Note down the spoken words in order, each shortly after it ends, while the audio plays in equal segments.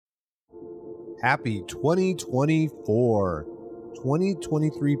Happy 2024.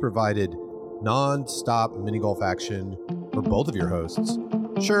 2023 provided non-stop mini golf action for both of your hosts.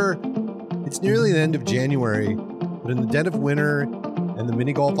 Sure, it's nearly the end of January, but in the dead of winter and the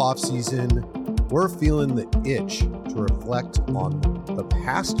mini golf off season, we're feeling the itch to reflect on the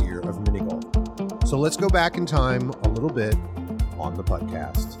past year of mini golf. So let's go back in time a little bit on the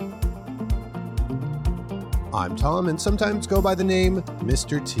podcast. I'm Tom, and sometimes go by the name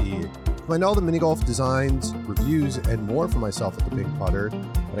Mr. T. Find all the mini golf designs, reviews, and more for myself at the Big Putter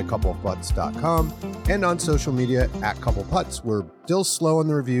at coupleofputts.com and on social media at coupleputts. We're still slow on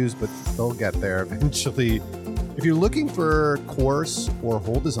the reviews, but they'll get there eventually. If you're looking for course or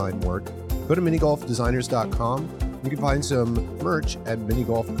hole design work, go to minigolfdesigners.com. You can find some merch at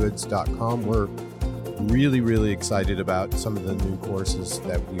minigolfgoods.com. We're really excited about some of the new courses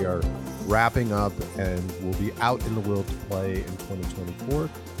that we are wrapping up and will be out in the world to play in 2024.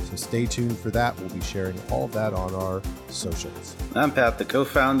 So stay tuned for that. We'll be sharing all of that on our socials. I'm Pat, the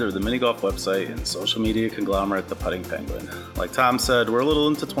co-founder of the Minigolf website and social media conglomerate, The Putting Penguin. Like Tom said, we're a little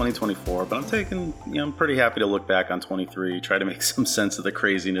into 2024, but I'm pretty happy to look back on 23, try to make some sense of the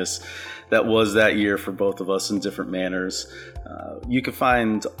craziness that was that year for both of us in different manners. You can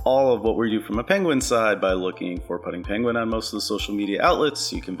find all of what we do from a Penguin side by looking for Putting Penguin on most of the social media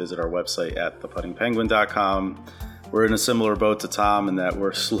outlets. You can visit our website at theputtingpenguin.com. We're in a similar boat to Tom in that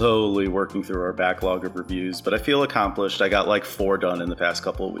we're slowly working through our backlog of reviews, but I feel accomplished. I got like 4 done in the past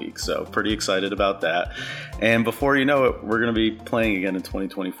couple of weeks, so pretty excited about that. And before you know it, we're going to be playing again in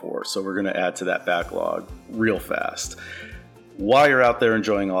 2024, so we're going to add to that backlog real fast. While you're out there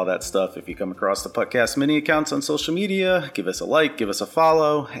enjoying all that stuff, if you come across the Puttcast mini accounts on social media, give us a like, give us a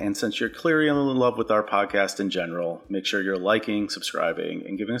follow, and since you're clearly in love with our podcast in general, make sure you're liking, subscribing,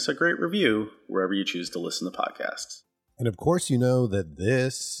 and giving us a great review wherever you choose to listen to podcasts. And of course, you know that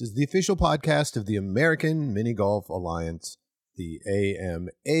this is the official podcast of the American Mini Golf Alliance, the AMA.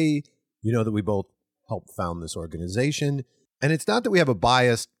 You know that we both helped found this organization, and it's not that we have a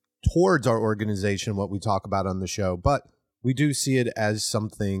bias towards our organization, what we talk about on the show, but we do see it as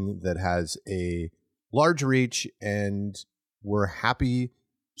something that has a large reach, and we're happy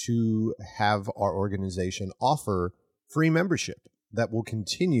to have our organization offer free membership that will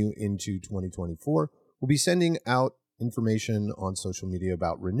continue into 2024. We'll be sending out information on social media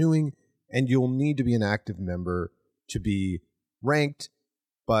about renewing, and you'll need to be an active member to be ranked,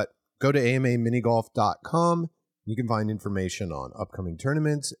 but go to amaminigolf.com. You can find information on upcoming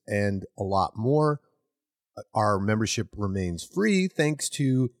tournaments and a lot more. Our membership remains free thanks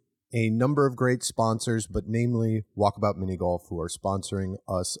to a number of great sponsors, but namely Walkabout Mini Golf, who are sponsoring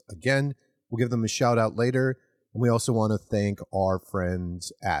us again. We'll give them a shout out later. And we also want to thank our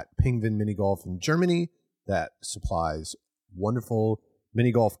friends at Penguin Mini Golf in Germany that supplies wonderful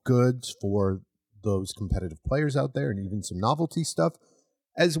mini golf goods for those competitive players out there and even some novelty stuff,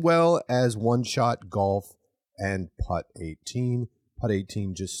 as well as One Shot Golf and Putt 18. Putt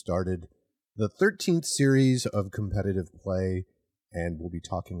 18 just started the 13th series of competitive play, and we'll be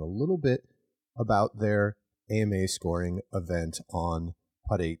talking a little bit about their AMA scoring event on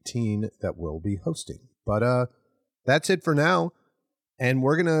Putt 18 that we'll be hosting. But that's it for now, and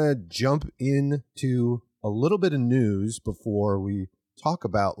we're going to jump into a little bit of news before we talk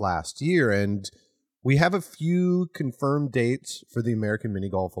about last year, and we have a few confirmed dates for the American Mini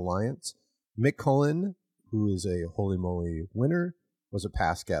Golf Alliance. Mick Cullen, who is a Holy Moly winner, was a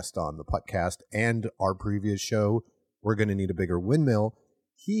past guest on the Puttcast and our previous show, We're Going to Need a Bigger Windmill.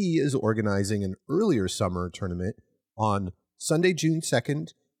 He is organizing an earlier summer tournament on Sunday, June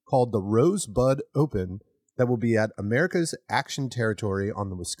 2nd, called the Rosebud Open, that will be at America's Action Territory on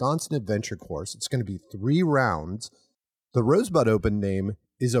the Wisconsin Adventure Course. It's going to be 3 rounds. The Rosebud Open name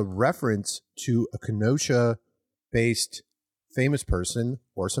is a reference to a Kenosha-based famous person,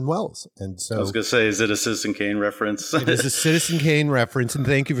 Orson Welles. And so I was going to say, is it a Citizen Kane reference? It is a Citizen Kane reference, and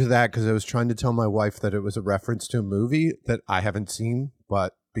thank you for that, because I was trying to tell my wife that it was a reference to a movie that I haven't seen,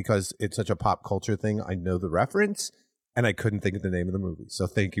 but because it's such a pop culture thing, I know the reference, and I couldn't think of the name of the movie. So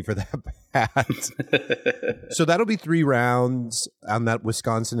thank you for that, Pat. So that'll be 3 rounds on that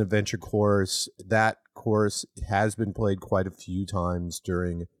Wisconsin Adventure Course. That course has been played quite a few times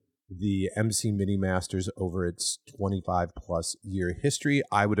during the MC Mini Masters over its 25-plus year history.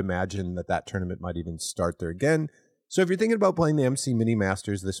 I would imagine that tournament might even start there again. So if you're thinking about playing the MC Mini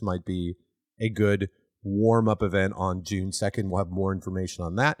Masters, this might be a good warm-up event on June 2nd. We'll have more information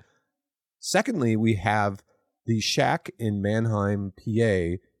on that. Secondly, we have the Shack in Manheim,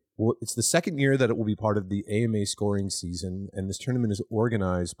 PA. Well, it's the second year that it will be part of the AMA scoring season, and this tournament is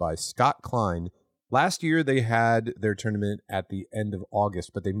organized by Scott Klein Last year, they had their tournament at the end of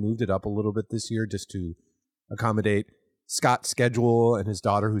August, but they moved it up a little bit this year just to accommodate Scott's schedule and his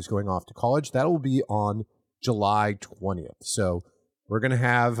daughter who's going off to college. That will be on July 20th. So we're going to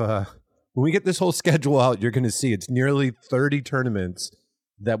have, when we get this whole schedule out, you're going to see it's nearly 30 tournaments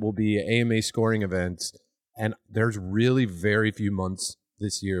that will be AMA scoring events. And there's really very few months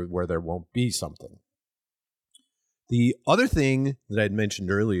this year where there won't be something. The other thing that I'd mentioned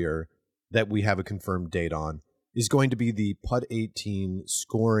earlier that we have a confirmed date on is going to be the Putt 18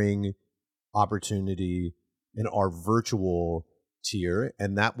 scoring opportunity in our virtual tier,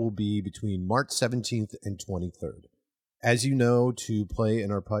 and that will be between March 17th and 23rd. As you know, to play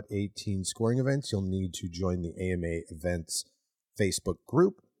in our Putt 18 scoring events, you'll need to join the AMA Events Facebook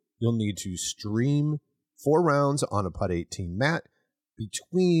group. You'll need to stream 4 rounds on a Putt 18 mat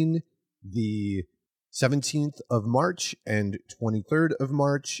between the 17th of March and 23rd of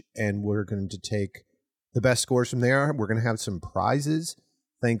March, and we're going to take the best scores from there. We're going to have some prizes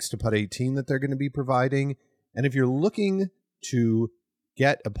thanks to Putt 18 that they're going to be providing. And if you're looking to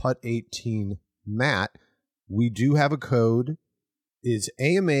get a Putt 18 mat, we do have a code, is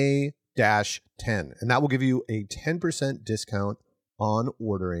AMA-10, and that will give you a 10% discount on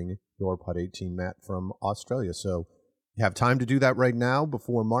ordering your Putt 18 mat from Australia. So you have time to do that right now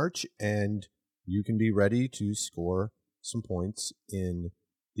before March, and you can be ready to score some points in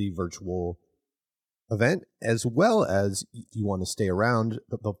the virtual event, as well as if you want to stay around,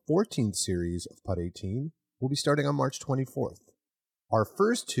 the 14th series of Putt 18 will be starting on March 24th. Our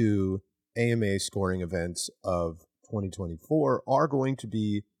first 2 AMA scoring events of 2024 are going to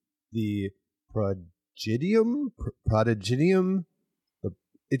be the Prodigium.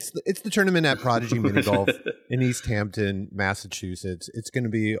 It's the tournament at Prodigy Minigolf in East Hampton, Massachusetts. It's going to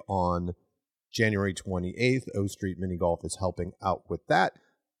be on January 28th. O Street Minigolf is helping out with that.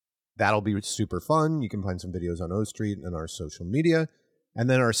 That'll be super fun. You can find some videos on O Street and our social media. And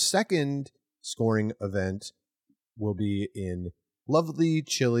then our second scoring event will be in lovely,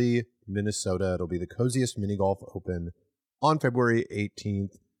 chilly Minnesota. It'll be the Coziest Minigolf Open on February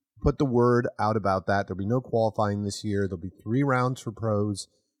 18th. Put the word out about that. There'll be no qualifying this year. There'll be 3 rounds for pros.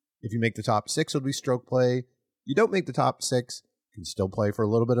 If you make the top 6, it'll be stroke play. You don't make the top 6, you can still play for a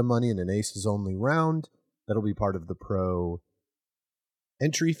little bit of money in an aces only round. That'll be part of the pro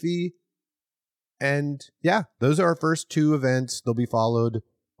entry fee. And yeah, those are our first 2 events. They'll be followed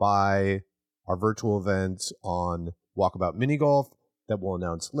by our virtual events on Walkabout Minigolf that we'll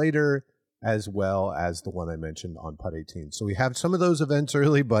announce later, as well as the one I mentioned on Putt 18. So we have some of those events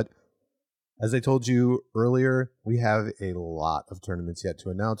early, but as I told you earlier, we have a lot of tournaments yet to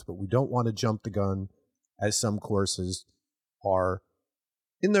announce, but we don't want to jump the gun, as some courses are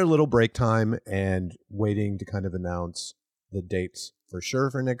in their little break time and waiting to kind of announce the dates for sure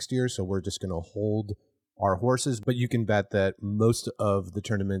for next year. So we're just going to hold our horses, but you can bet that most of the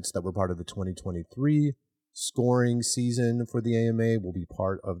tournaments that were part of the 2023 scoring season for the AMA will be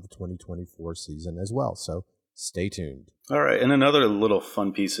part of the 2024 season as well. So stay tuned. All right. And another little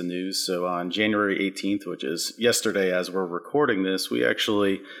fun piece of news. So on January 18th, which is yesterday as we're recording this, we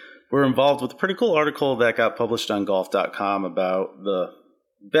actually were involved with a pretty cool article that got published on golf.com about the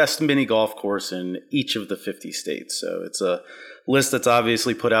best mini golf course in each of the 50 states. So it's a list that's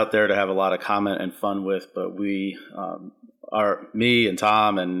obviously put out there to have a lot of comment and fun with, but we me and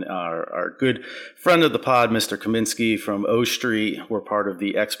Tom and our good friend of the pod, Mr. Kaminsky from O Street, were part of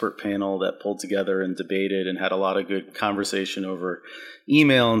the expert panel that pulled together and debated and had a lot of good conversation over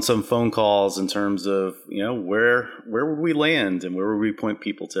email and some phone calls in terms of, where would we land and where would we point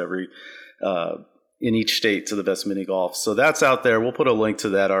people to every in each state to the best mini golf. So that's out there. We'll put a link to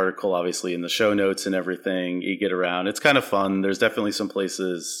that article, obviously, in the show notes and everything. You get around. It's kind of fun. There's definitely some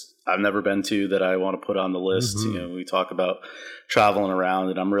places I've never been to that I want to put on the list. Mm-hmm. We talk about traveling around,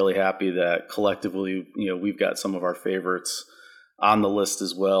 and I'm really happy that collectively, we've got some of our favorites on the list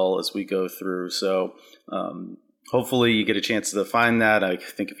as well as we go through. So hopefully you get a chance to find that. I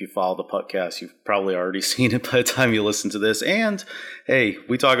think if you follow the podcast, you've probably already seen it by the time you listen to this. And hey,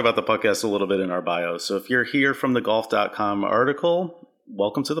 we talk about the podcast a little bit in our bio. So if you're here from the golf.com article,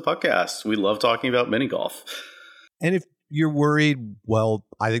 welcome to the podcast. We love talking about mini golf. And if you're worried, well,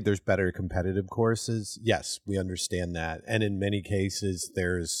 I think there's better competitive courses. Yes, we understand that. And in many cases,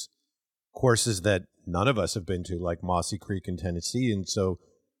 there's courses that none of us have been to, like Mossy Creek in Tennessee. And so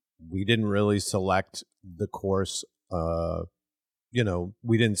we didn't really select the course.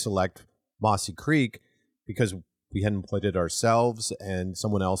 We didn't select Mossy Creek because we hadn't played it ourselves, and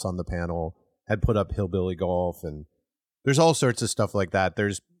someone else on the panel had put up Hillbilly Golf. And there's all sorts of stuff like that.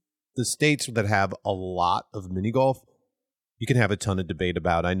 There's the states that have a lot of mini golf. You can have a ton of debate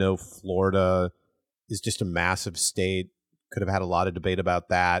about. I know Florida is just a massive state. Could have had a lot of debate about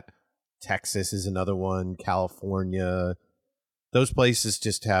that. Texas is another one. California. Those places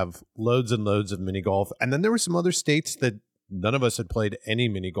just have loads and loads of mini golf. And then there were some other states that none of us had played any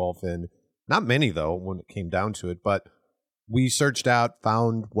mini golf in. Not many, though, when it came down to it. But we searched out,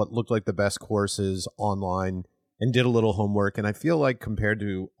 found what looked like the best courses online, and did a little homework. And I feel like compared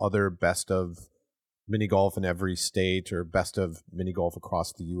to other best of mini golf in every state or best of mini golf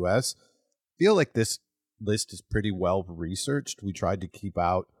across the U.S., I feel like this list is pretty well researched. We tried to keep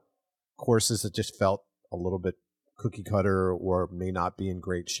out courses that just felt a little bit cookie cutter or may not be in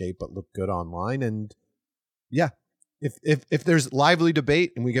great shape but look good online. And yeah, if there's lively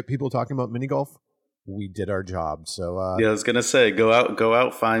debate and we get people talking about mini golf, we did our job. So yeah, I was gonna say, go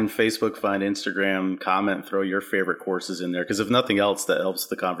out, find Facebook, find Instagram, comment, throw your favorite courses in there, because if nothing else, that helps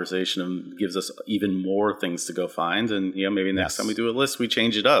the conversation and gives us even more things to go find. And maybe next time we do a list, we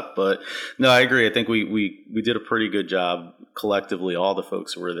change it up. But no, I agree. I think we did a pretty good job collectively, all the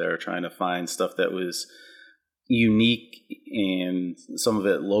folks who were there, trying to find stuff that was unique and some of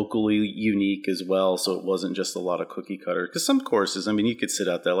it locally unique as well. So it wasn't just a lot of cookie cutter, because some courses, I mean, you could sit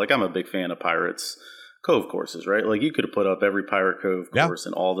out there, like I'm a big fan of Pirates Cove courses, right? Like you could have put up every Pirate Cove course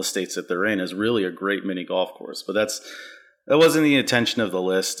in all the states that they're in as really a great mini golf course, but that wasn't the intention of the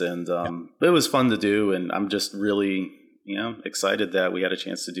list. And it was fun to do. And I'm just really, excited that we had a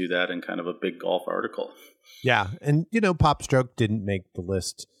chance to do that in kind of a big golf article. Yeah. And, Popstroke didn't make the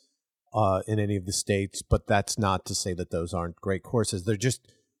list in any of the states, but that's not to say that those aren't great courses. They're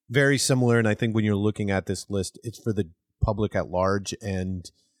just very similar. And I think when you're looking at this list, it's for the public at large.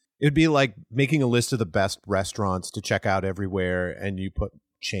 And it'd be like making a list of the best restaurants to check out everywhere, and you put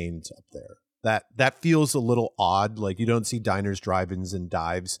chains up there. That feels a little odd. Like you don't see diners, drive-ins, and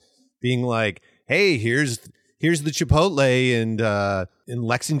dives being like, hey, here's the Chipotle in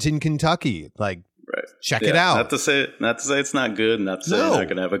Lexington, Kentucky. Like, right. Check it out. Not to say it's not good, not to say you're not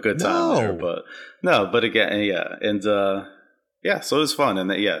going to have a good time there, but again, yeah. And so it was fun. And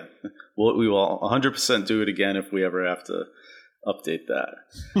we will 100% do it again if we ever have to update that.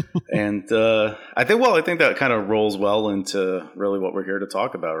 And I think that kind of rolls well into really what we're here to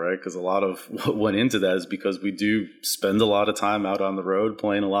talk about, right? Because a lot of what went into that is because we do spend a lot of time out on the road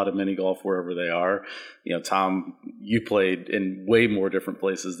playing a lot of mini golf wherever they are. Tom, you played in way more different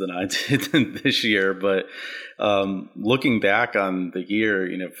places than I did this year. But looking back on the year,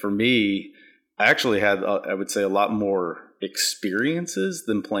 for me, I actually had, I would say, a lot more experiences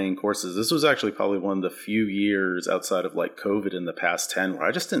than playing courses. This was actually probably one of the few years outside of like COVID in the past 10 where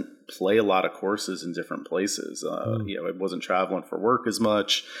I just didn't play a lot of courses in different places. I wasn't traveling for work as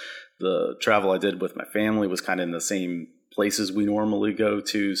much. The travel I did with my family was kind of in the same places we normally go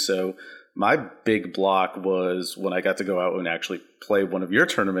to. So my big block was when I got to go out and actually play one of your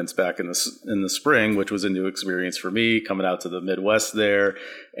tournaments back in the spring, which was a new experience for me, coming out to the Midwest there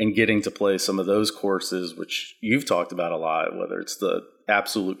and getting to play some of those courses, which you've talked about a lot, whether it's the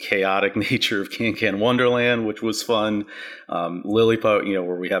absolute chaotic nature of Can Wonderland, which was fun. Lilliput,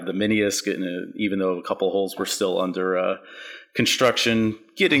 where we have the miniest, even though a couple holes were still under construction,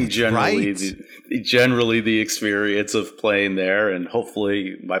 getting generally the experience of playing there. And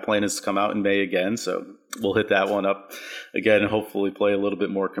hopefully my plan is to come out in May again, so we'll hit that one up again and hopefully play a little bit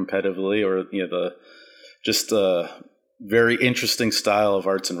more competitively, or the very interesting style of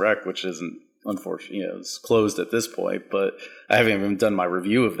Arts and Rec, which isn't, unfortunately, it's closed at this point, but I haven't even done my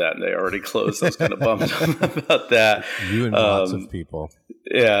review of that and they already closed. I was kind of bummed about that. You and lots of people.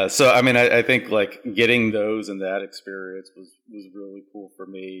 Yeah. So, I mean, I think like getting those and that experience was really cool for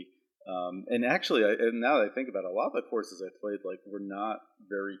me. And actually, now that I think about it, a lot of the courses I played, like, were not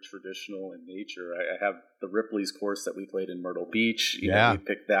very traditional in nature. I have the Ripley's course that we played in Myrtle Beach. We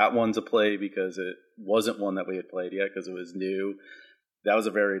picked that one to play because it wasn't one that we had played yet because it was new. That was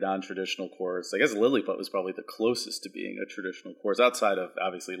a very non-traditional course. I guess Lilliput was probably the closest to being a traditional course outside of,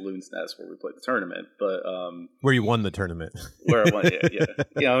 obviously, Loon's Nest, where we played the tournament. But where you won the tournament. Where I won,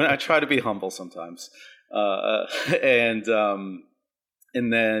 yeah. I try to be humble sometimes. And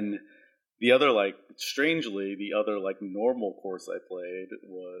then the other, strangely, normal course I played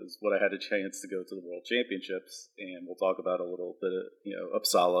was what I had a chance to go to the World Championships, and we'll talk about a little bit of,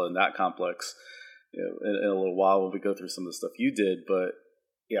 Uppsala and that complex, in a little while when we go through some of the stuff you did. But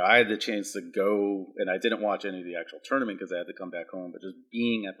I had the chance to go, and I didn't watch any of the actual tournament because I had to come back home, but just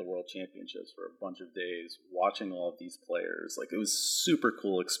being at the World Championships for a bunch of days, watching all of these players, it was super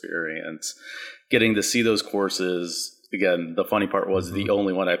cool experience, getting to see those courses. Again, the funny part was the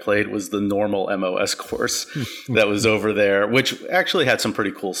only one I played was the normal MOS course that was over there, which actually had some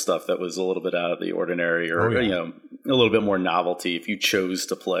pretty cool stuff that was a little bit out of the ordinary, or a little bit more novelty if you chose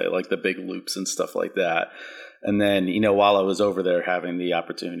to play like the big loops and stuff like that. And then, while I was over there, having the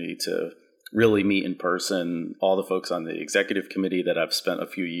opportunity to really meet in person all the folks on the executive committee that I've spent a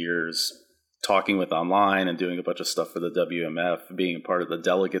few years talking with online and doing a bunch of stuff for the WMF, being a part of the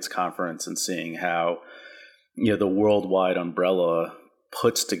delegates conference and seeing how, the worldwide umbrella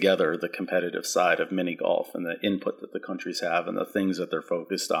puts together the competitive side of mini golf and the input that the countries have and the things that they're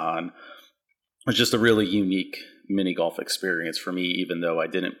focused on. It's just a really unique mini golf experience for me, even though I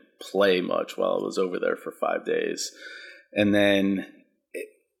didn't play much while I was over there for 5 days. And then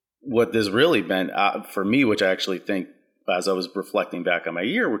what this really meant for me, which I actually think as I was reflecting back on my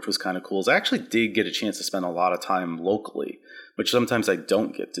year, which was kind of cool, is I actually did get a chance to spend a lot of time locally, which sometimes I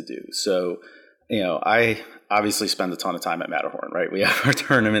don't get to do. So, I obviously spend a ton of time at Matterhorn, right? We have our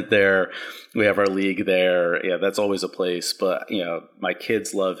tournament there. We have our league there. Yeah, that's always a place. But, my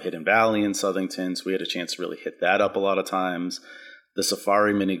kids love Hidden Valley in Southington, so we had a chance to really hit that up a lot of times. The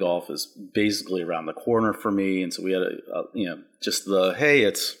Safari mini golf is basically around the corner for me. And so we had hey,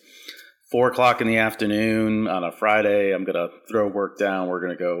 it's 4:00 in the afternoon on a Friday. I'm going to throw work down. We're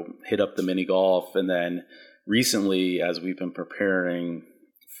going to go hit up the mini golf. And then recently, as we've been preparing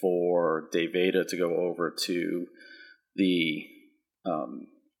for Dave Veda to go over to the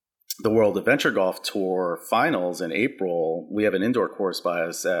World Adventure Golf Tour finals in April, we have an indoor course by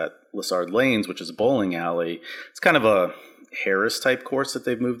us at Lessard Lanes, which is a bowling alley. It's kind of a Harris type course that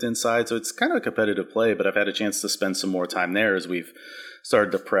they've moved inside. So it's kind of a competitive play, but I've had a chance to spend some more time there as we've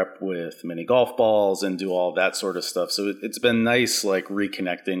started to prep with mini golf balls and do all that sort of stuff. So it's been nice, like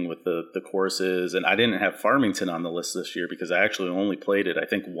reconnecting with the courses. And I didn't have Farmington on the list this year because I actually only played it, I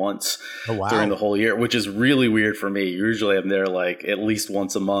think, once during the whole year, which is really weird for me. Usually I'm there like at least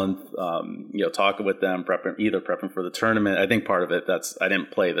once a month, talking with them, prepping for the tournament. I think part of it, I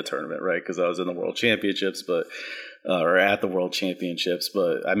didn't play the tournament, right? Because I was in the World Championships, or at the World Championships,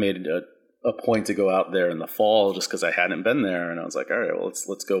 but I made a point to go out there in the fall just because I hadn't been there. And I was like, all right, well,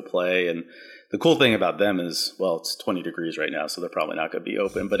 let's go play. And the cool thing about them is, well, it's 20 degrees right now, so they're probably not going to be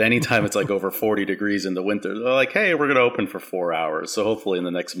open. But anytime it's like over 40 degrees in the winter, they're like, hey, we're going to open for 4 hours. So hopefully in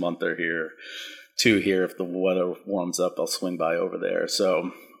the next month they're here. If the weather warms up, I'll swing by over there. So,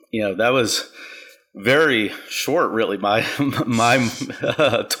 that was very short, really, my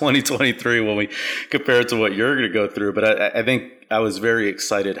 2023 when we compare it to what you're going to go through. But I think I was very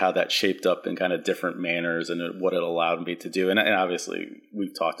excited how that shaped up in kind of different manners and what it allowed me to do. And obviously,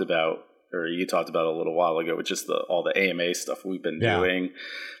 you talked about a little while ago with just all the AMA stuff we've been doing.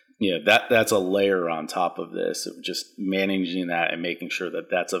 That's a layer on top of this of just managing that and making sure that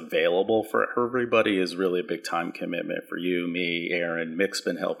that's available for everybody is really a big time commitment for you, me, Aaron. Mick's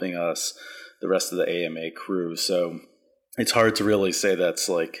been helping us, the rest of the AMA crew. So it's hard to really say that's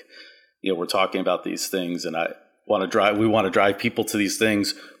like, we're talking about these things and we want to drive people to these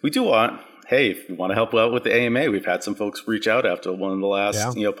things. We do want, hey, if you want to help out with the AMA, we've had some folks reach out after one of the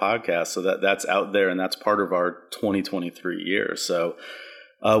last, podcasts. So that's out there and that's part of our 2023 year. So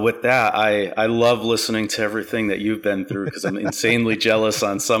with that, I love listening to everything that you've been through because I'm insanely jealous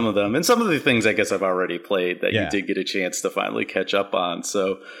on some of them. And some of the things I guess I've already played that you did get a chance to finally catch up on.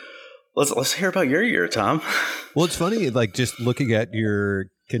 So let's hear about your year, Tom. Well, it's funny, like just looking at your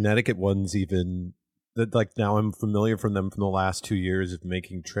Connecticut ones, even that, like now I'm familiar from them from the last 2 years of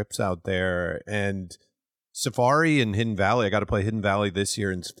making trips out there. And Safari and Hidden Valley, I got to play Hidden Valley this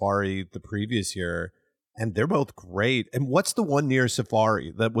year and Safari the previous year, and they're both great. And what's the one near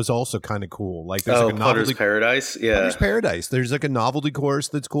Safari that was also kind of cool? Like there's like a Putter's Paradise. Yeah, Putter's Paradise. There's like a novelty course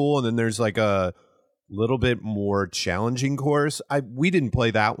that's cool, and then there's like a little bit more challenging course. We didn't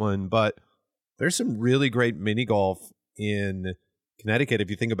play that one, but there's some really great mini golf in Connecticut. If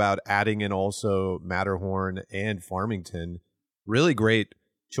you think about adding in also Matterhorn and Farmington, really great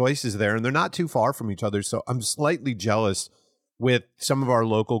choices there, and they're not too far from each other. So I'm slightly jealous with some of our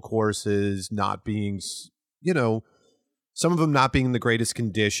local courses not being, some of them not being in the greatest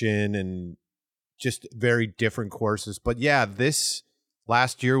condition and just very different courses. But yeah, this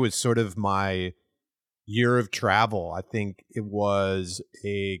last year was sort of my year of travel. I think it was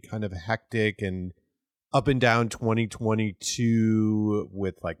a kind of hectic and up and down 2022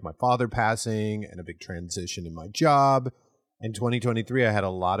 with like my father passing and a big transition in my job. In 2023, I had a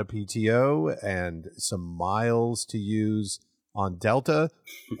lot of PTO and some miles to use on Delta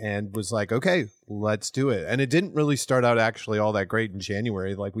and was like, okay, let's do it. And it didn't really start out actually all that great in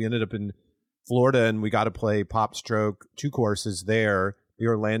January. Like we ended up in Florida and we got to play Pop Stroke, 2 courses there, the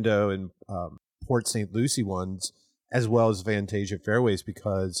Orlando and Port St. Lucie ones, as well as Fantasia Fairways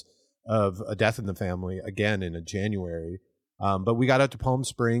because of a death in the family again in a January. But we got out to Palm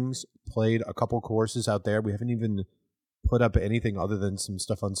Springs, played a couple courses out there. We haven't even put up anything other than some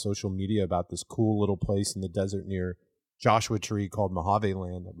stuff on social media about this cool little place in the desert near Joshua Tree called Mojave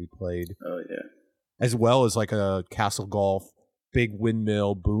Land that we played. Oh, yeah. As well as like a Castle Golf, big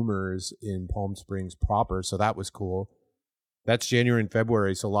windmill boomers in Palm Springs proper. So that was cool. That's January and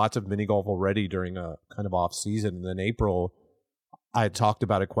February. So lots of mini golf already during a kind of off season. And then April, I had talked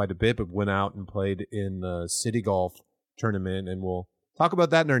about it quite a bit, but went out and played in the City Golf tournament. And we'll talk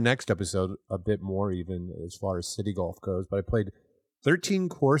about that in our next episode a bit more, even as far as City Golf goes. But I played 13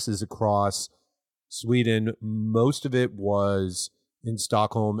 courses across Sweden. Most of it was in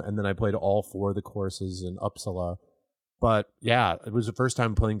Stockholm, and then I played all 4 of the courses in Uppsala. But yeah, it was the first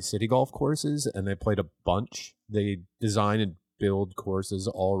time playing city golf courses, and I played a bunch. They design and build courses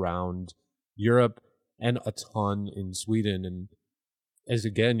all around Europe and a ton in Sweden. And as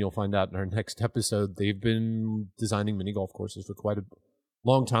again, you'll find out in our next episode, they've been designing mini golf courses for quite a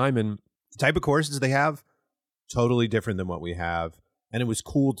long time. And the type of courses they have, totally different than what we have. And it was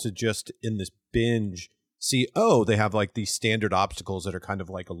cool to just in this binge see, oh, they have like these standard obstacles that are kind of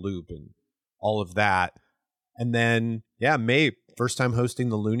like a loop and all of that. And then, yeah, May, first time hosting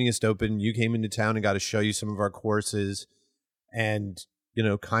the Looniest Open, you came into town and got to show you some of our courses and, you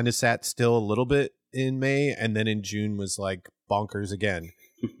know, kind of sat still a little bit in May. And then in June was like bonkers again.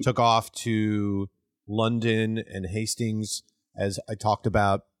 Took off to London and Hastings, as I talked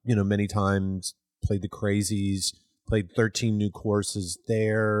about, you know, many times, played the Crazies, played 13 new courses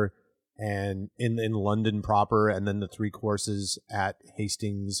there and in London proper, and then the 3 courses at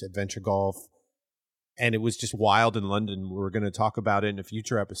Hastings Adventure Golf. And it was just wild in London. We're going to talk about it in a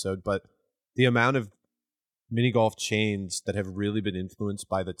future episode, but the amount of mini golf chains that have really been influenced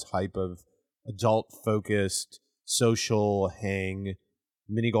by the type of adult-focused, social hang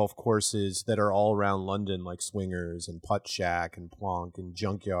mini golf courses that are all around London, like Swingers and Putt Shack and Plonk and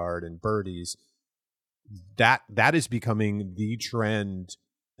Junkyard and Birdies, that is becoming the trend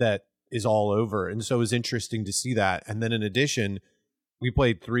that is all over. And so it was interesting to see that. And then in addition, we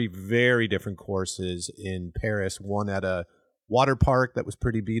played 3 very different courses in Paris, one at a water park that was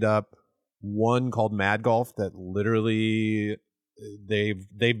pretty beat up, one called Mad Golf that literally they've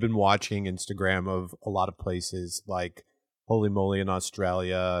been watching Instagram of a lot of places like Holy Moly in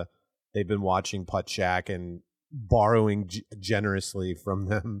Australia. They've been watching Putt Shack and borrowing generously from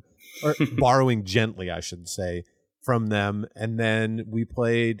them, or borrowing gently, I should say, from them. And then we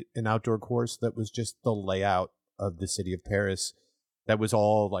played an outdoor course that was just the layout of the city of Paris that was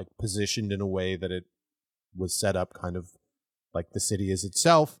all like positioned in a way that it was set up kind of like the city is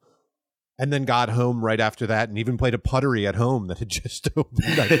itself. And then got home right after that and even played a puttery at home that had just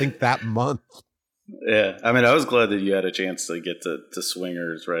opened, I think, that month. Yeah, I mean, I was glad that you had a chance to get to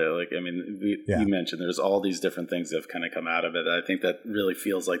Swingers, right? Like, I mean, you mentioned there's all these different things that have kind of come out of it. I think that really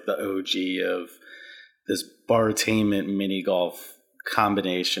feels like the OG of this bartainment mini golf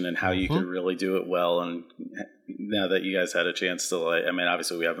combination and how you can really do it well. And now that you guys had a chance to, like, I mean,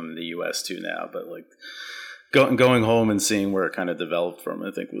 obviously we have them in the U.S. too now, but like going home and seeing where it kind of developed from,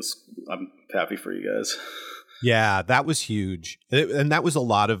 I think I'm happy for you guys. Yeah, that was huge. And that was a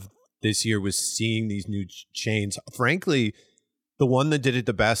lot of this year, was seeing these new chains. Frankly, the one that did it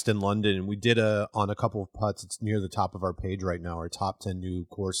the best in London, and we did on a couple of putts, it's near the top of our page right now, our top 10 new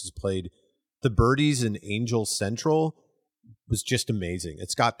courses played. The Birdies in Angel Central was just amazing.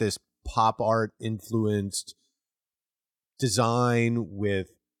 It's got this pop art influenced design with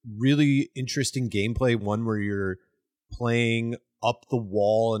really interesting gameplay, one where you're playing up the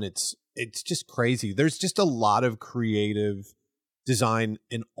wall and it's just crazy. There's just a lot of creative design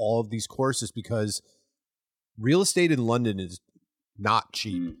in all of these courses because real estate in London is not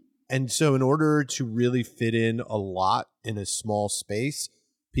cheap. And so in order to really fit in a lot in a small space,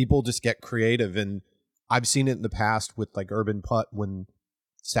 people just get creative. And I've seen it in the past with like Urban Putt when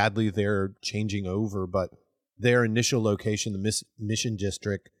sadly they're changing over, but their initial location, the Mission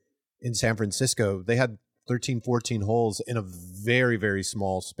District in San Francisco, they had 13, 14 holes in a very, very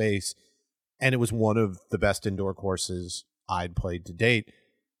small space. And it was one of the best indoor courses I'd played to date.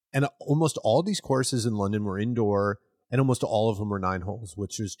 And almost all these courses in London were indoor, and almost all of them were 9 holes,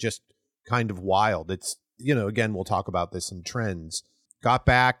 which was just kind of wild. It's, you know, again, we'll talk about this in trends. Got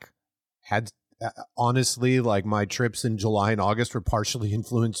back, had honestly, like my trips in July and August were partially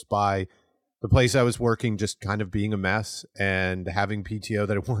influenced by the place I was working just kind of being a mess and having PTO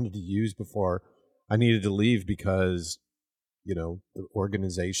that I wanted to use before I needed to leave because, you know, the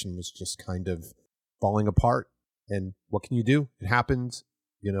organization was just kind of falling apart. And what can you do? It happens.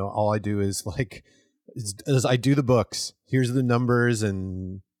 You know, all I do is like, is I do the books. Here's the numbers.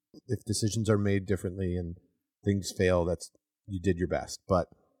 And if decisions are made differently and things fail, that's you did your best. But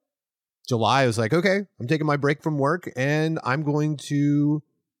July, I was like, okay, I'm taking my break from work and I'm going to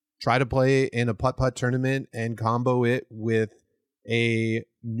try to play in a putt-putt tournament and combo it with a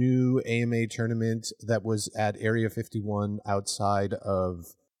new AMA tournament that was at Area 51 outside of,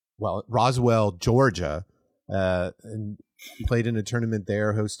 Roswell, Georgia. And played in a tournament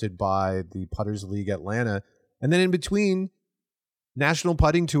there hosted by the Putters League Atlanta. And then in between, National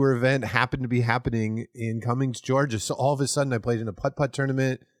Putting Tour event happened to be happening in Cummings, Georgia. So all of a sudden I played in a putt-putt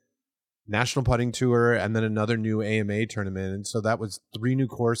tournament, National Putting Tour, and then another new AMA tournament. And so that was 3 new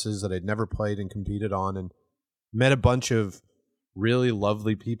courses that I'd never played and competed on, and met a bunch of really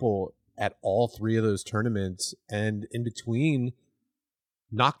lovely people at all 3 of those tournaments. And in between,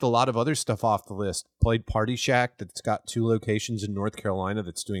 knocked a lot of other stuff off the list. Played Party Shack, that's got 2 locations in North Carolina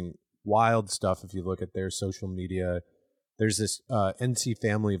that's doing wild stuff if you look at their social media. There's this NC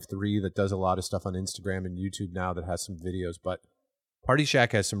Family of 3 that does a lot of stuff on Instagram and YouTube now that has some videos. But Party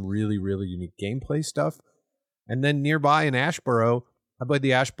Shack has some really, really unique gameplay stuff. And then nearby in Asheboro, I played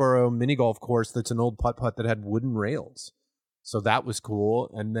the Asheboro Minigolf course that's an old putt-putt that had wooden rails. So that was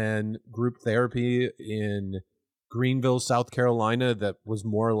cool. And then group therapy in Greenville, South Carolina, that was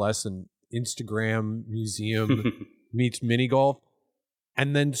more or less an Instagram museum meets mini golf.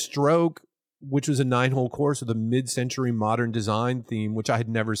 And then Stroke, which was a 9-hole course with a mid-century modern design theme, which I had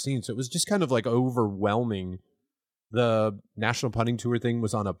never seen. So it was just kind of like overwhelming. The National Putting Tour thing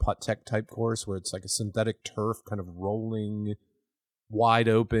was on a putt tech type course where it's like a synthetic turf kind of rolling, wide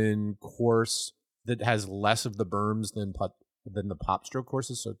open course that has less of the berms than the pop stroke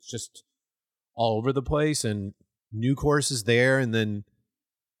courses. So it's just all over the place, and new courses there, and then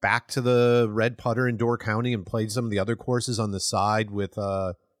back to the Red Putter in Door County and played some of the other courses on the side with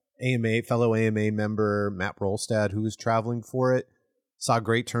fellow AMA member Matt Rolstad, who was traveling for it. Saw a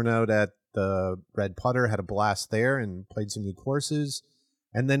great turnout at the Red Putter, had a blast there, and played some new courses.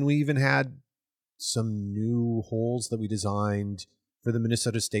 And then we even had some new holes that we designed for the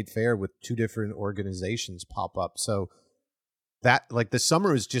Minnesota State Fair with 2 different organizations pop up. So that, like, the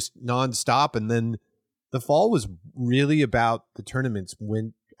summer was just nonstop, and then the fall was really about the tournaments.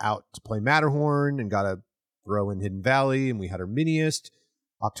 Went out to play Matterhorn and got a throw in Hidden Valley, and we had our miniest.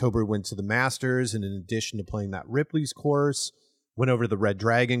 October went to the Masters, and in addition to playing that Ripley's course, went over to the Red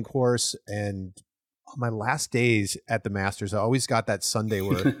Dragon course. And on my last days at the Masters, I always got that Sunday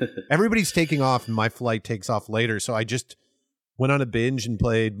where everybody's taking off and my flight takes off later. So I just went on a binge and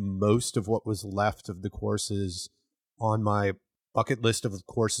played most of what was left of the courses on my bucket list of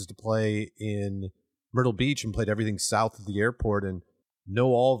courses to play in Myrtle Beach, and played everything south of the airport, and know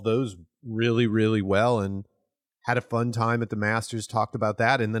all of those really, really well, and had a fun time at the Masters, talked about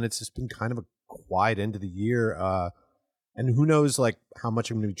that. And then it's just been kind of a quiet end of the year. And who knows like how much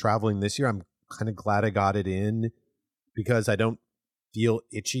I'm going to be traveling this year. I'm kind of glad I got it in because I don't feel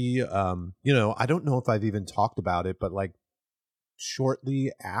itchy. I don't know if I've even talked about it, but like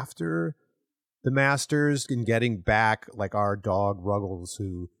shortly after the Masters and getting back, like our dog Ruggles,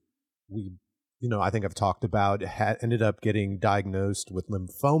 who I think I've talked about, ended up getting diagnosed with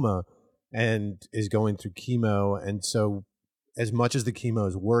lymphoma and is going through chemo. And so as much as the chemo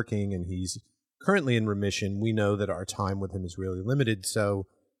is working and he's currently in remission, we know that our time with him is really limited. So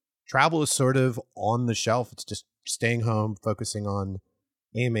travel is sort of on the shelf. It's just staying home, focusing on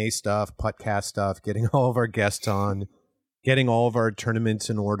AMA stuff, Puttcast stuff, getting all of our guests on, getting all of our tournaments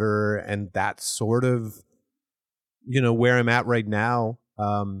in order. And that's sort of, where I'm at right now.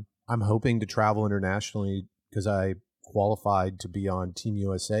 I'm hoping to travel internationally because I qualified to be on Team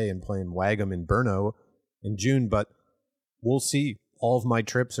USA and playing Wag'em in Brno in June, but we'll see. All of my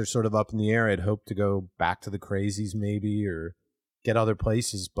trips are sort of up in the air. I'd hope to go back to the Crazies maybe or get other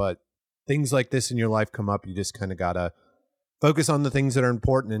places, but things like this in your life come up. You just kind of got to focus on the things that are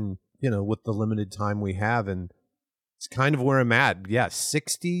important and, with the limited time we have. And it's kind of where I'm at. Yeah,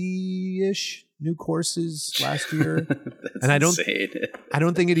 60-ish new courses last year. And I don't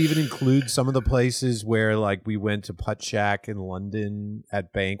think it even includes some of the places where like we went to Putt Shack in London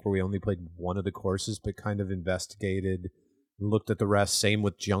at Bank where we only played one of the courses but kind of investigated and looked at the rest. Same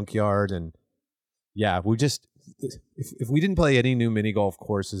with Junkyard. And yeah, we just if we didn't play any new mini golf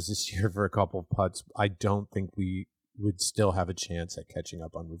courses this year for a couple of putts, I don't think we would still have a chance at catching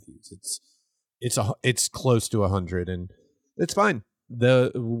up on reviews. It's close to 100, and it's fine.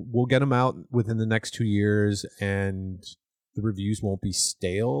 We'll get them out within the next 2 years, and the reviews won't be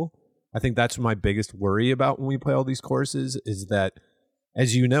stale. I think that's my biggest worry about when we play all these courses is that,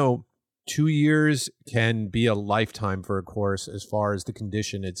 as you know, 2 years can be a lifetime for a course as far as the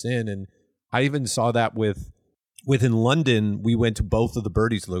condition it's in. And I even saw that within London. We went to both of the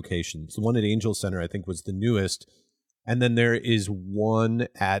Birdies locations. The one at Angel Center, I think, was the newest. And then there is one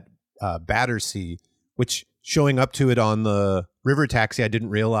at Battersea, which showing up to it on the river taxi, I didn't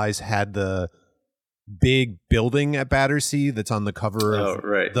realize had the big building at Battersea that's on the cover of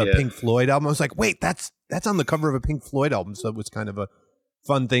the Pink Floyd album. I was like, wait, that's on the cover of a Pink Floyd album. So it was kind of a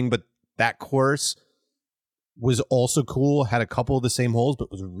fun thing. But that course was also cool, had a couple of the same holes,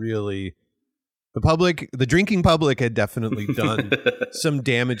 but was really... The drinking public had definitely done some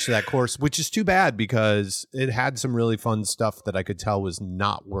damage to that course, which is too bad because it had some really fun stuff that I could tell was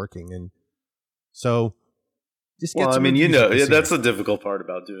not working. And so just get some that's the difficult part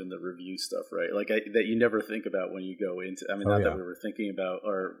about doing the review stuff, right? Like that you never think about when you go into, that we were thinking about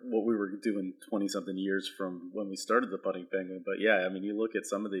or what we were doing 20 something years from when we started the Putting Penguin. But yeah, I mean, you look at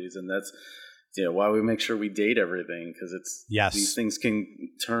some of these and that's, why we make sure we date everything, because these things can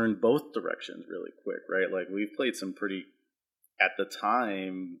turn both directions really quick, right? Like we've played some pretty, at the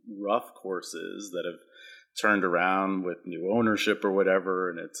time, rough courses that have turned around with new ownership or whatever,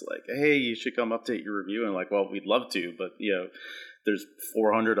 and it's like, hey, you should come update your review, and like, well, we'd love to, but there's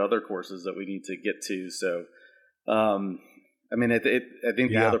 400 other courses that we need to get to. So, I mean, I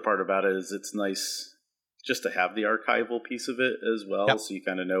think the other part about it is it's nice just to have the archival piece of it as well, so you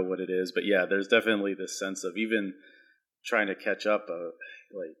kind of know what it is. But yeah, there's definitely this sense of even trying to catch up. I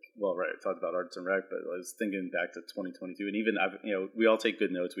talked about Arts and Rec, but I was thinking back to 2022, and even we all take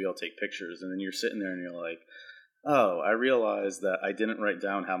good notes, we all take pictures, and then you're sitting there and you're like, oh, I realized that I didn't write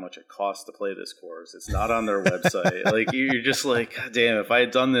down how much it costs to play this course. It's not on their website. Like you're just like, God damn, if I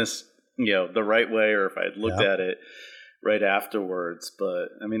had done this, the right way, or if I had looked at it right afterwards. But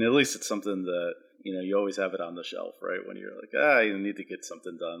I mean, at least it's something that, you always have it on the shelf, right? When you're like, you need to get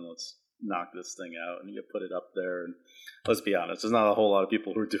something done. Let's knock this thing out, and you put it up there. And let's be honest, there's not a whole lot of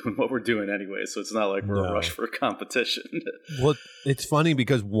people who are doing what we're doing anyway, so it's not like we're a rush for competition. Well, it's funny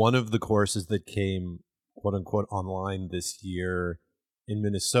because one of the courses that came, quote unquote, online this year in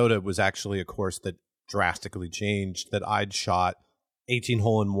Minnesota was actually a course that drastically changed, that I'd shot 18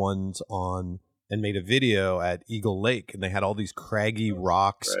 hole-in-ones on and made a video at Eagle Lake, and they had all these craggy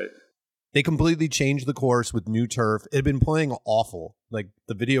rocks. Right. They completely changed the course with new turf. It had been playing awful. Like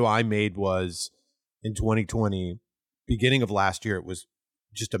the video I made was in 2020, beginning of last year, it was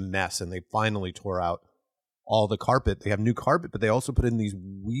just a mess. And they finally tore out all the carpet. They have new carpet, but they also put in these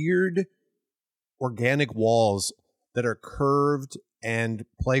weird organic walls that are curved and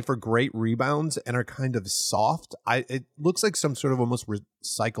play for great rebounds and are kind of soft. It looks like some sort of almost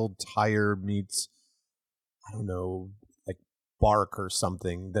recycled tire meets, I don't know, bark or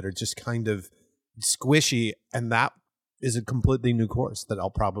something, that are just kind of squishy, and that is a completely new course that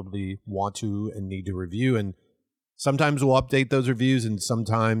I'll probably want to and need to review. And sometimes we'll update those reviews, and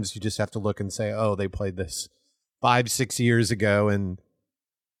sometimes you just have to look and say, oh, they played this 5-6 years ago, and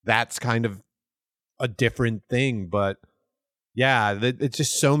that's kind of a different thing. But yeah, it's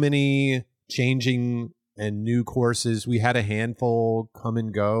just so many changing and new courses. We had a handful come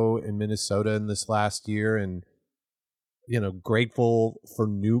and go in Minnesota in this last year, and grateful for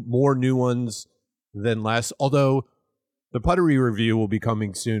more new ones than less. Although the Puttery review will be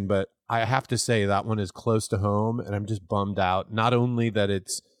coming soon, but I have to say that one is close to home, and I'm just bummed out. Not only that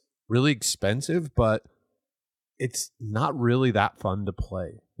it's really expensive, but it's not really that fun to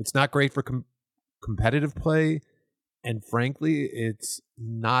play. It's not great for competitive play, and frankly, it's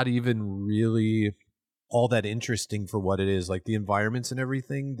not even really all that interesting for what it is. Like the environments and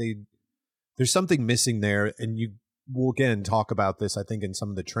everything, there's something missing there, and we'll again talk about this, I think, in some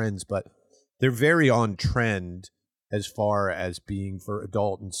of the trends, but they're very on trend as far as being for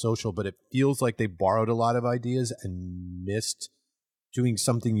adult and social, but it feels like they borrowed a lot of ideas and missed doing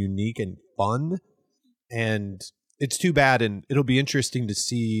something unique and fun. And it's too bad, and it'll be interesting to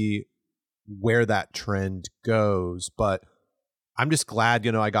see where that trend goes. But I'm just glad,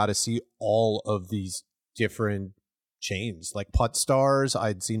 I got to see all of these different chains. Like Putt Stars,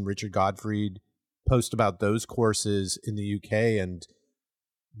 I'd seen Richard Godfried post about those courses in the UK, and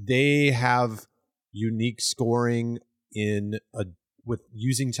they have unique scoring with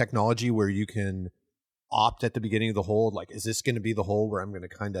using technology where you can opt at the beginning of the hole, like, is this going to be the hole where I'm going to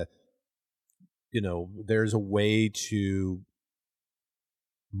kind of, there's a way to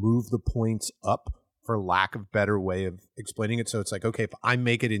move the points up, for lack of better way of explaining it. So it's like, okay, if I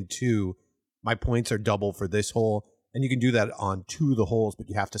make it in 2, my points are double for this hole. And you can do that on 2 of the holes, but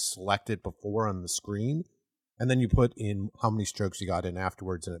you have to select it before on the screen. And then you put in how many strokes you got in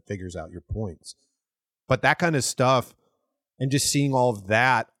afterwards, and it figures out your points. But that kind of stuff, and just seeing all of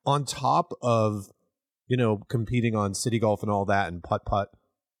that on top of, competing on City Golf and all that and putt-putt,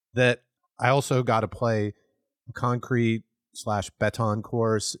 that I also got to play a concrete/beton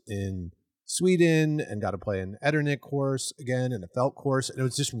course in Sweden and got to play an Eternick course again and a Felt course. And it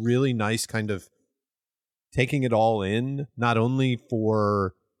was just really nice kind of taking it all in, not only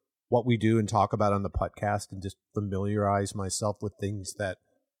for what we do and talk about on the podcast and just familiarize myself with things that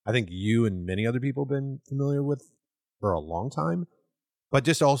I think you and many other people have been familiar with for a long time, but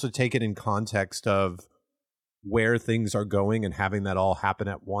just also take it in context of where things are going and having that all happen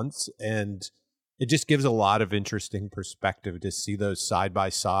at once. And it just gives a lot of interesting perspective to see those side by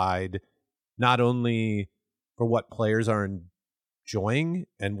side, not only for what players are enjoying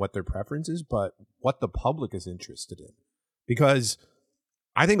and what their preference is, but what the public is interested in. Because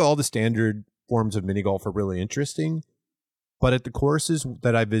I think all the standard forms of mini golf are really interesting, but at the courses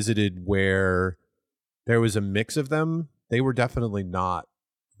that I visited where there was a mix of them, they were definitely not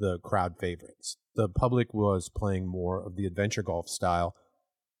the crowd favorites. The public was playing more of the adventure golf style.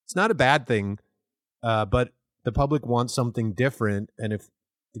 It's not a bad thing, but the public wants something different, and if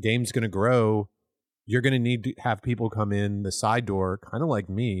the game's going to grow, you're going to need to have people come in the side door, kind of like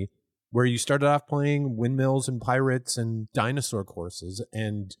me, where you started off playing windmills and pirates and dinosaur courses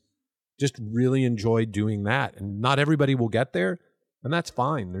and just really enjoyed doing that. And not everybody will get there, and that's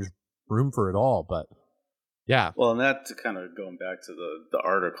fine. There's room for it all, but yeah. Well, and that kind of going back to the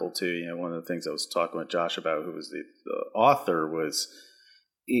article too, one of the things I was talking with Josh about, who was the author, was,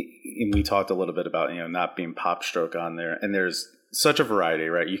 and we talked a little bit about, not being pop stroke on there. And there's such a variety,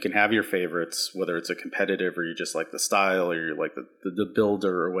 right? You can have your favorites, whether it's a competitive or you just like the style or you're like the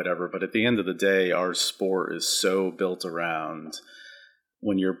builder or whatever. But at the end of the day, our sport is so built around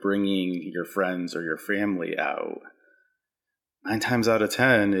when you're bringing your friends or your family out. 9 times out of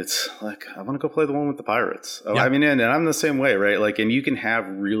 10, it's like, I want to go play the one with the pirates. Yeah. I mean, and I'm the same way, right? Like, and you can have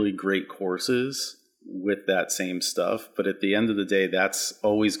really great courses with that same stuff, but at the end of the day, that's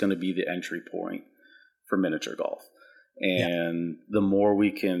always going to be the entry point for miniature golf. And the more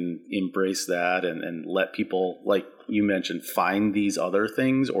we can embrace that and let people, like you mentioned, find these other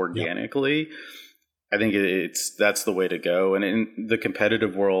things organically, I think that's the way to go. And in the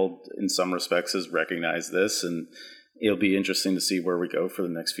competitive world, in some respects, has recognized this, and it'll be interesting to see where we go for the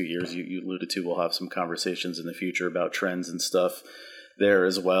next few years. You alluded to, we'll have some conversations in the future about trends and stuff there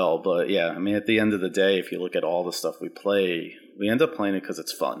as well. But yeah, I mean, at the end of the day, if you look at all the stuff we play, we end up playing it because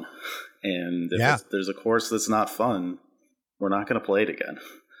it's fun. And if there's a course that's not fun, we're not going to play it again.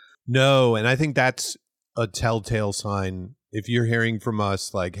 No, and I think that's a telltale sign. If you're hearing from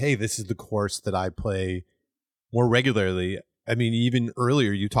us like, hey, this is the course that I play more regularly. I mean, even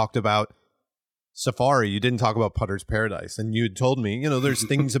earlier you talked about Safari, you didn't talk about Putter's Paradise, and you had told me, there's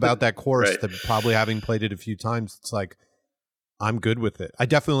things about that course right. that probably having played it a few times, it's like, I'm good with it. I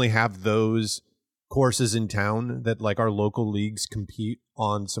definitely have those courses in town that like our local leagues compete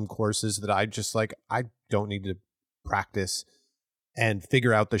on some courses that I just like, I don't need to practice and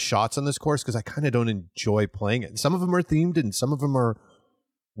figure out the shots on this course because I kind of don't enjoy playing it. Some of them are themed and some of them are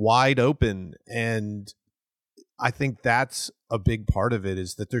wide open, and I think that's a big part of it,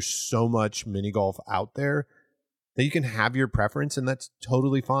 is that there's so much mini golf out there that you can have your preference, and that's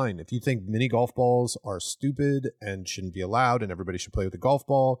totally fine. If you think mini golf balls are stupid and shouldn't be allowed and everybody should play with a golf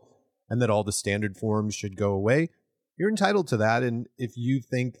ball and that all the standard forms should go away, you're entitled to that. And if you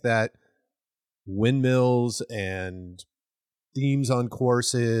think that windmills and themes on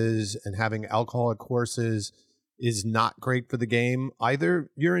courses and having alcoholic courses is not great for the game either,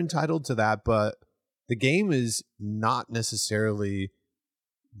 you're entitled to that. But the game is not necessarily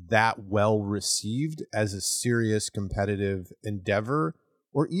that well received as a serious competitive endeavor,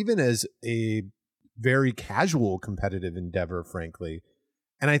 or even as a very casual competitive endeavor, frankly.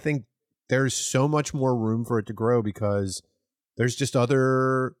 And I think there's so much more room for it to grow because there's just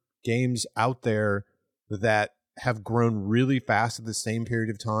other games out there that have grown really fast at the same period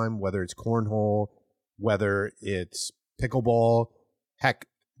of time, whether it's cornhole, whether it's pickleball, heck,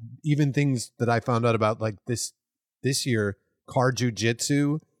 even things that I found out about like this year, car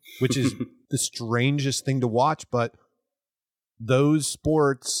jiu-jitsu, which is the strangest thing to watch, but those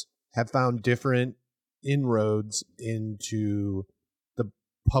sports have found different inroads into the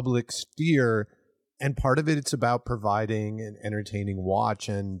public sphere, and part of it's about providing an entertaining watch,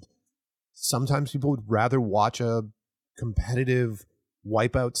 and sometimes people would rather watch a competitive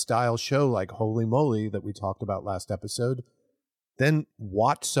wipeout style show like Holy Moly that we talked about last episode than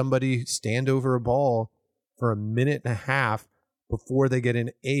watch somebody stand over a ball for a minute and a half before they get an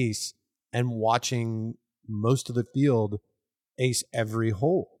ace and watching most of the field ace every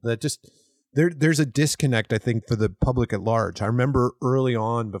hole. That just there's a disconnect, I think, for the public at large. I remember early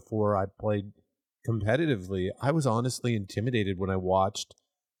on, before I played competitively, I was honestly intimidated when I watched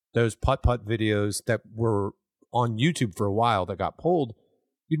those putt-putt videos that were on YouTube for a while that got pulled,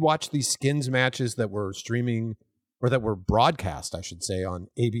 you'd watch these skins matches that were streaming or that were broadcast, I should say, on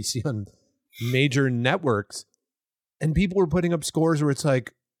ABC, on major networks. And people were putting up scores where it's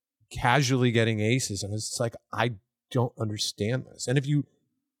like casually getting aces. And it's like, I don't understand this. And if you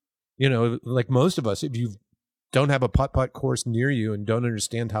know, like most of us, if you don't have a putt-putt course near you and don't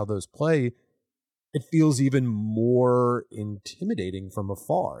understand how those play, it feels even more intimidating from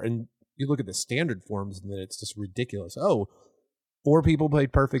afar. And you look at the standard forms and then it's just ridiculous. Oh, 4 people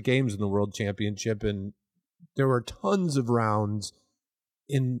played perfect games in the World Championship, and there were tons of rounds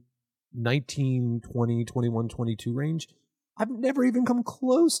in 19, 20, 21, 22 range. I've never even come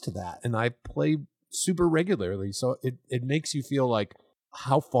close to that, and I play super regularly. So it makes you feel like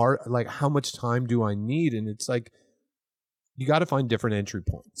how much time do I need? And it's like, you got to find different entry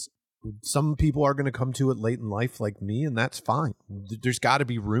points. Some people are going to come to it late in life like me, and that's fine. There's got to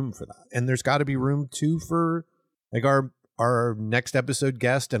be room for that. And there's got to be room too for like our next episode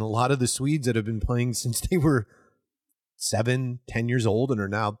guest and a lot of the Swedes that have been playing since they were 7, 10 years old and are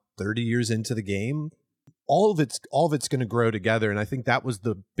now 30 years into the game. All of it's going to grow together. And I think that was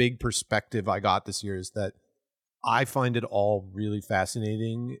the big perspective I got this year, is that I find it all really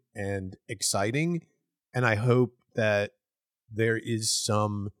fascinating and exciting. And I hope that there is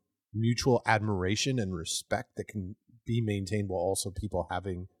some mutual admiration and respect that can be maintained while also people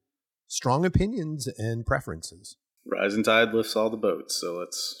having strong opinions and preferences. Rising tide lifts all the boats, so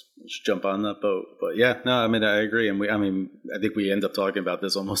let's jump on that boat. But yeah, no, I mean, I agree. And I think we end up talking about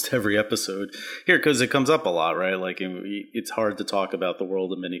this almost every episode here because it comes up a lot, right? Like, it's hard to talk about the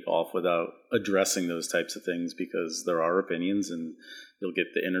world of mini golf without addressing those types of things because there are opinions and you'll get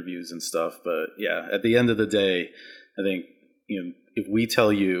the interviews and stuff. But yeah, at the end of the day, I think, if we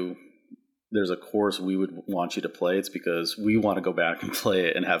tell you there's a course we would want you to play, it's because we want to go back and play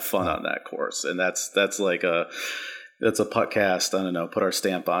it and have fun on that course. And that's like that's a podcast, I don't know, put our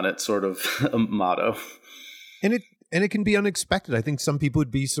stamp on it sort of a motto. And it can be unexpected. I think some people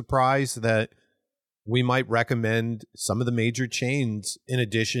would be surprised that we might recommend some of the major chains in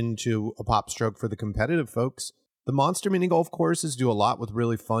addition to a pop stroke for the competitive folks. The Monster Mini Golf courses do a lot with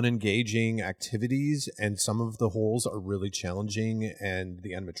really fun, engaging activities, and some of the holes are really challenging, and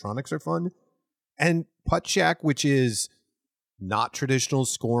the animatronics are fun. And Putt Shack, which is not traditional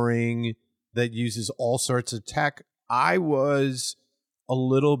scoring, that uses all sorts of tech, I was a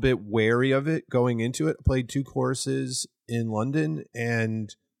little bit wary of it going into it. I played 2 courses in London,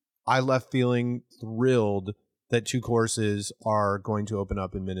 and I left feeling thrilled that 2 courses are going to open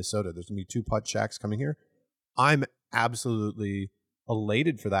up in Minnesota. There's going to be 2 Putt Shacks coming here. I'm absolutely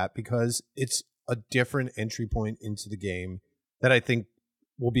elated for that because it's a different entry point into the game that I think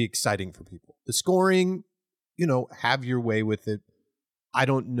will be exciting for people. The scoring, have your way with it. I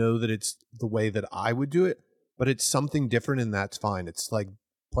don't know that it's the way that I would do it, but it's something different, and that's fine. It's like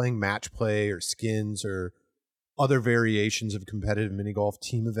playing match play or skins or other variations of competitive mini golf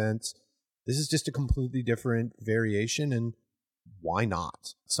team events. This is just a completely different variation, and why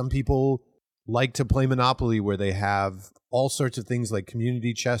not? Some people like to play Monopoly where they have all sorts of things like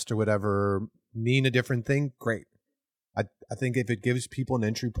community chest or whatever mean a different thing. Great. I think if it gives people an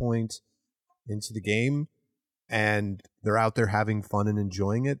entry point into the game and they're out there having fun and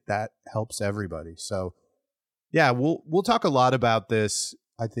enjoying it, that helps everybody. So yeah, we'll talk a lot about this,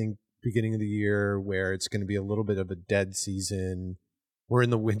 I think, beginning of the year, where it's going to be a little bit of a dead season. We're in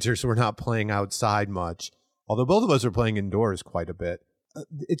the winter, so we're not playing outside much, although both of us are playing indoors quite a bit.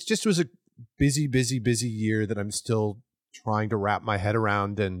 It just was a busy year that I'm still trying to wrap my head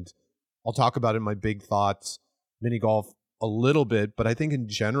around, and I'll talk about it in my big thoughts mini golf a little bit, but I think in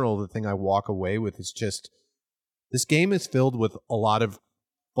general the thing I walk away with is just this game is filled with a lot of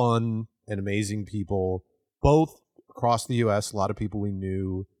fun and amazing people, both across the US, a lot of people we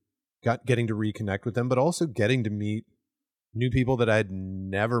knew, getting to reconnect with them, but also getting to meet new people that I had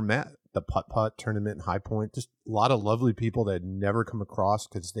never met. The putt-putt tournament in High Point, just a lot of lovely people that I'd never come across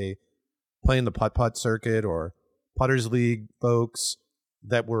because they play in the putt-putt circuit, or Putters League folks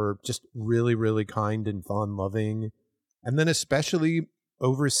that were just really, really kind and fun-loving. And then especially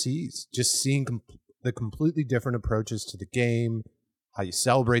overseas, just seeing the completely different approaches to the game, how you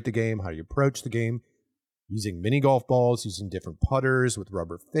celebrate the game, how you approach the game, using mini golf balls, using different putters with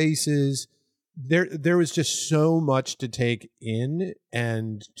rubber faces. There was just so much to take in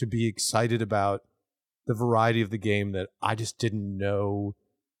and to be excited about the variety of the game that I just didn't know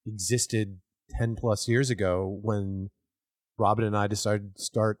existed 10 plus years ago when Robin and I decided to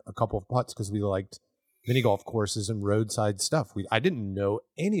start a couple of putts because we liked mini golf courses and roadside stuff. I didn't know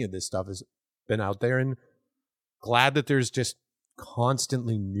any of this stuff has been out there, and glad that there's just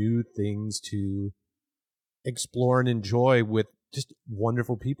constantly new things to explore and enjoy with just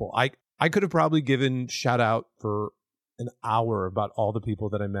wonderful people. I could have probably given shout out for an hour about all the people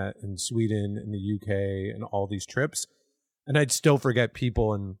that I met in Sweden and the UK and all these trips, and I'd still forget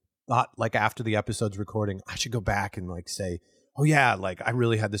people, and thought like after the episode's recording, I should go back and like say, oh yeah, like I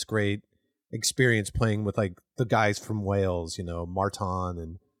really had this great experience playing with like the guys from Wales, Martin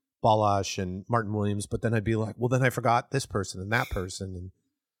and Balash and Martin Williams, but then I'd be like, well, then I forgot this person and that person, and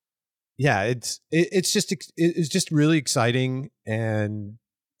yeah, it's just really exciting, and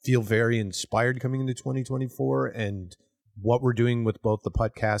feel very inspired coming into 2024 and what we're doing with both the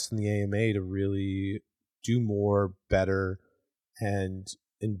podcast and the AMA to really do more, better, and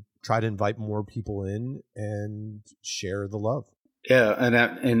try to invite more people in and share the love. Yeah,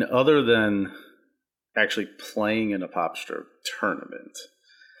 and other than actually playing in a PopStroke tournament,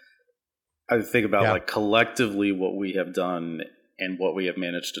 I think about like collectively what we have done and what we have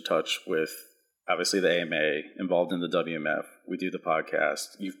managed to touch with obviously the AMA, involved in the WMF. We do the podcast.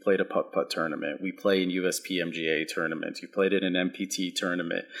 You've played a putt-putt tournament. We play in USPMGA tournaments. You played in an MPT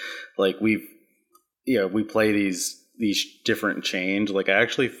tournament. Like we play these different change. Like I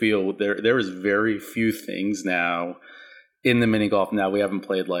actually feel there is very few things now in the mini golf. Now we haven't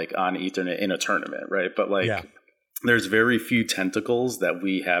played like on Ethernet in a tournament, right? But like there's very few tentacles that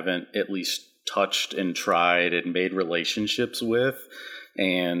we haven't at least touched and tried and made relationships with.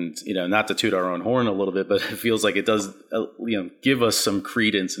 And, not to toot our own horn a little bit, but it feels like it does, give us some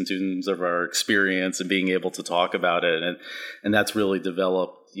credence in terms of our experience and being able to talk about it. And that's really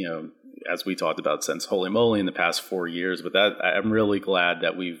developed, as we talked about since Holy Moly in the past 4 years. But that I'm really glad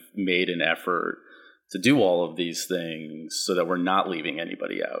that we've made an effort to do all of these things so that we're not leaving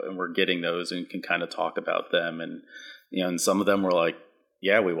anybody out and we're getting those and can kind of talk about them. And, and some of them were like,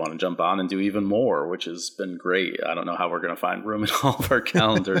 yeah, we want to jump on and do even more, which has been great. I don't know how we're going to find room in all of our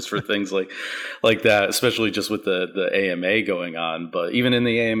calendars for things like that, especially just with the AMA going on. But even in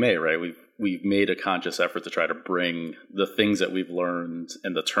the AMA, right, we've made a conscious effort to try to bring the things that we've learned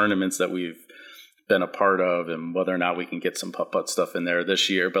and the tournaments that we've been a part of, and whether or not we can get some putt-putt stuff in there this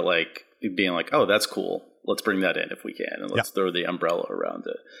year. But like being like, oh, that's cool. Let's bring that in if we can, and let's throw the umbrella around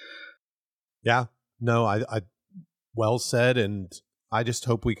it. Yeah, no, I well said, and I just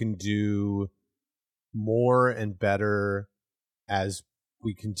hope we can do more and better as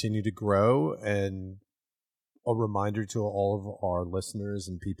we continue to grow. And a reminder to all of our listeners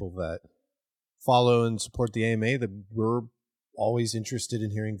and people that follow and support the AMA that we're always interested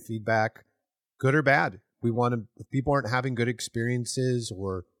in hearing feedback, good or bad. We want to, if people aren't having good experiences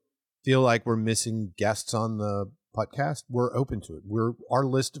or feel like we're missing guests on the podcast, we're open to it. Our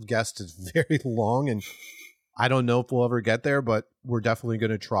list of guests is very long, and I don't know if we'll ever get there, but we're definitely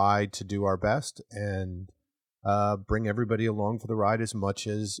going to try to do our best and bring everybody along for the ride as much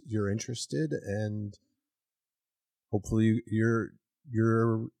as you're interested, and hopefully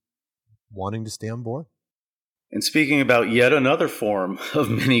you're wanting to stay on board. And speaking about yet another form of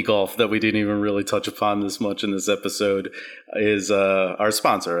mini golf that we didn't even really touch upon this much in this episode is our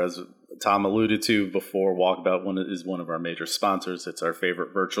sponsor. As Tom alluded to before, Walkabout is one of our major sponsors. It's our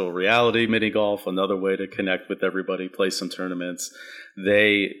favorite virtual reality mini golf, another way to connect with everybody, play some tournaments.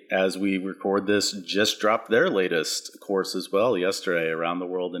 They, as we record this, just dropped their latest course as well yesterday, Around the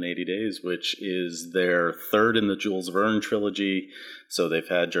World in 80 Days, which is their third in the Jules Verne trilogy. So they've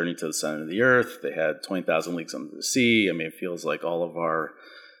had Journey to the Center of the Earth. They had 20,000 Leagues Under the Sea. I mean, it feels like all of our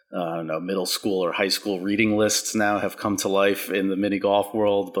middle school or high school reading lists now have come to life in the mini golf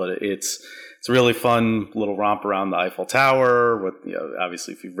world. But it's a really fun little romp around the Eiffel Tower. With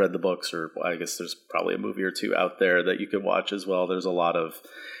obviously, if you've read the books, or I guess there's probably a movie or two out there that you could watch as well. There's a lot of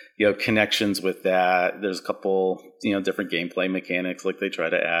connections with that. There's a couple different gameplay mechanics like they try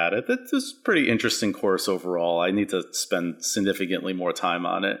to add. It's a pretty interesting course overall. I need to spend significantly more time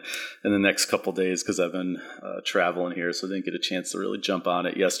on it in the next couple days because I've been traveling here, so I didn't get a chance to really jump on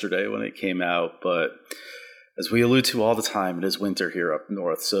it yesterday when it came out. But as we allude to all the time, it is winter here up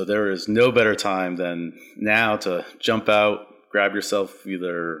north, so there is no better time than now to jump out, grab yourself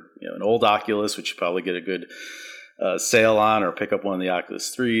either an old Oculus, which you probably get a good sale on, or pick up one of the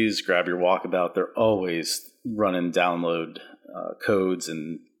Oculus 3s, grab your Walkabout. They're always running download codes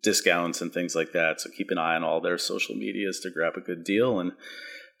and discounts and things like that, so keep an eye on all their social medias to grab a good deal and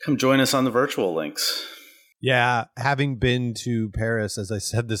come join us on the virtual links. Yeah, having been to Paris, as I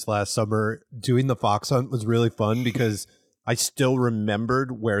said this last summer, doing the fox hunt was really fun because I still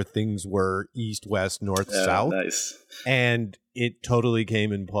remembered where things were east, west, north, south. Nice. And it totally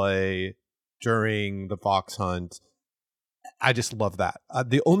came in play during the fox hunt. I just love that.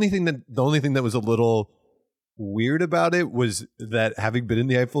 The only thing that was a little weird about it was that having been in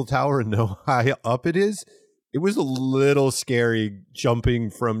the Eiffel Tower and know how high up it is, It was a little scary jumping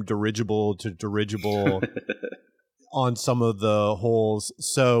from dirigible to dirigible on some of the holes.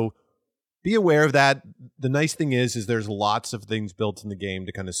 So be aware of that. The nice thing is there's lots of things built in the game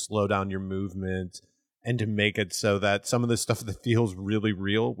to kind of slow down your movement and to make it so that some of the stuff that feels really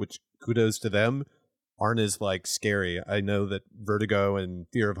real, which kudos to them, aren't as like scary. I know that vertigo and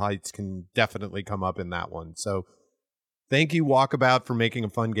fear of heights can definitely come up in that one. So thank you, Walkabout, for making a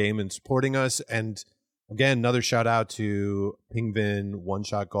fun game and supporting us. And again, another shout out to Pingvin, One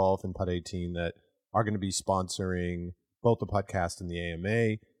Shot Golf, and Putt 18 that are going to be sponsoring both the podcast and the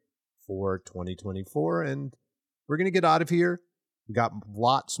AMA for 2024. And we're going to get out of here. We got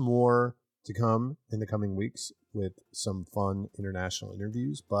lots more to come in the coming weeks with some fun international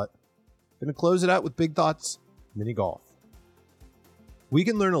interviews, but going to close it out with Big Thoughts Mini Golf. We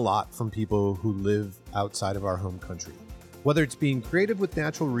can learn a lot from people who live outside of our home country. Whether it's being creative with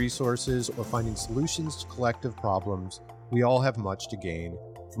natural resources or finding solutions to collective problems, we all have much to gain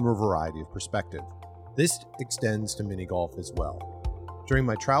from a variety of perspectives. This extends to mini golf as well. During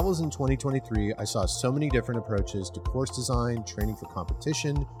my travels in 2023, I saw so many different approaches to course design, training for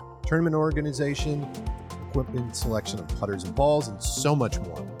competition, tournament organization, equipment selection of putters and balls, and so much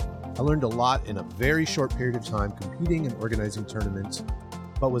more. I learned a lot in a very short period of time competing and organizing tournaments,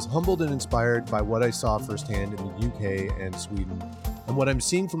 but was humbled and inspired by what I saw firsthand in the UK and Sweden, and what I'm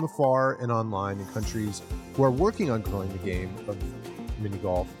seeing from afar and online in countries who are working on growing the game of mini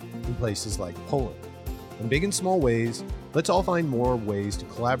golf in places like Poland. In big and small ways, let's all find more ways to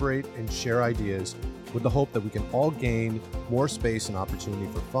collaborate and share ideas with the hope that we can all gain more space and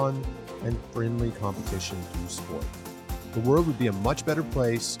opportunity for fun and friendly competition through sport. The world would be a much better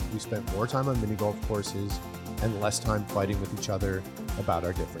place if we spent more time on mini golf courses and less time fighting with each other about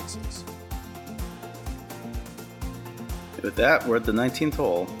our differences. With that, we're at the 19th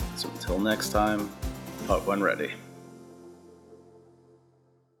hole, so until next time, putt when ready.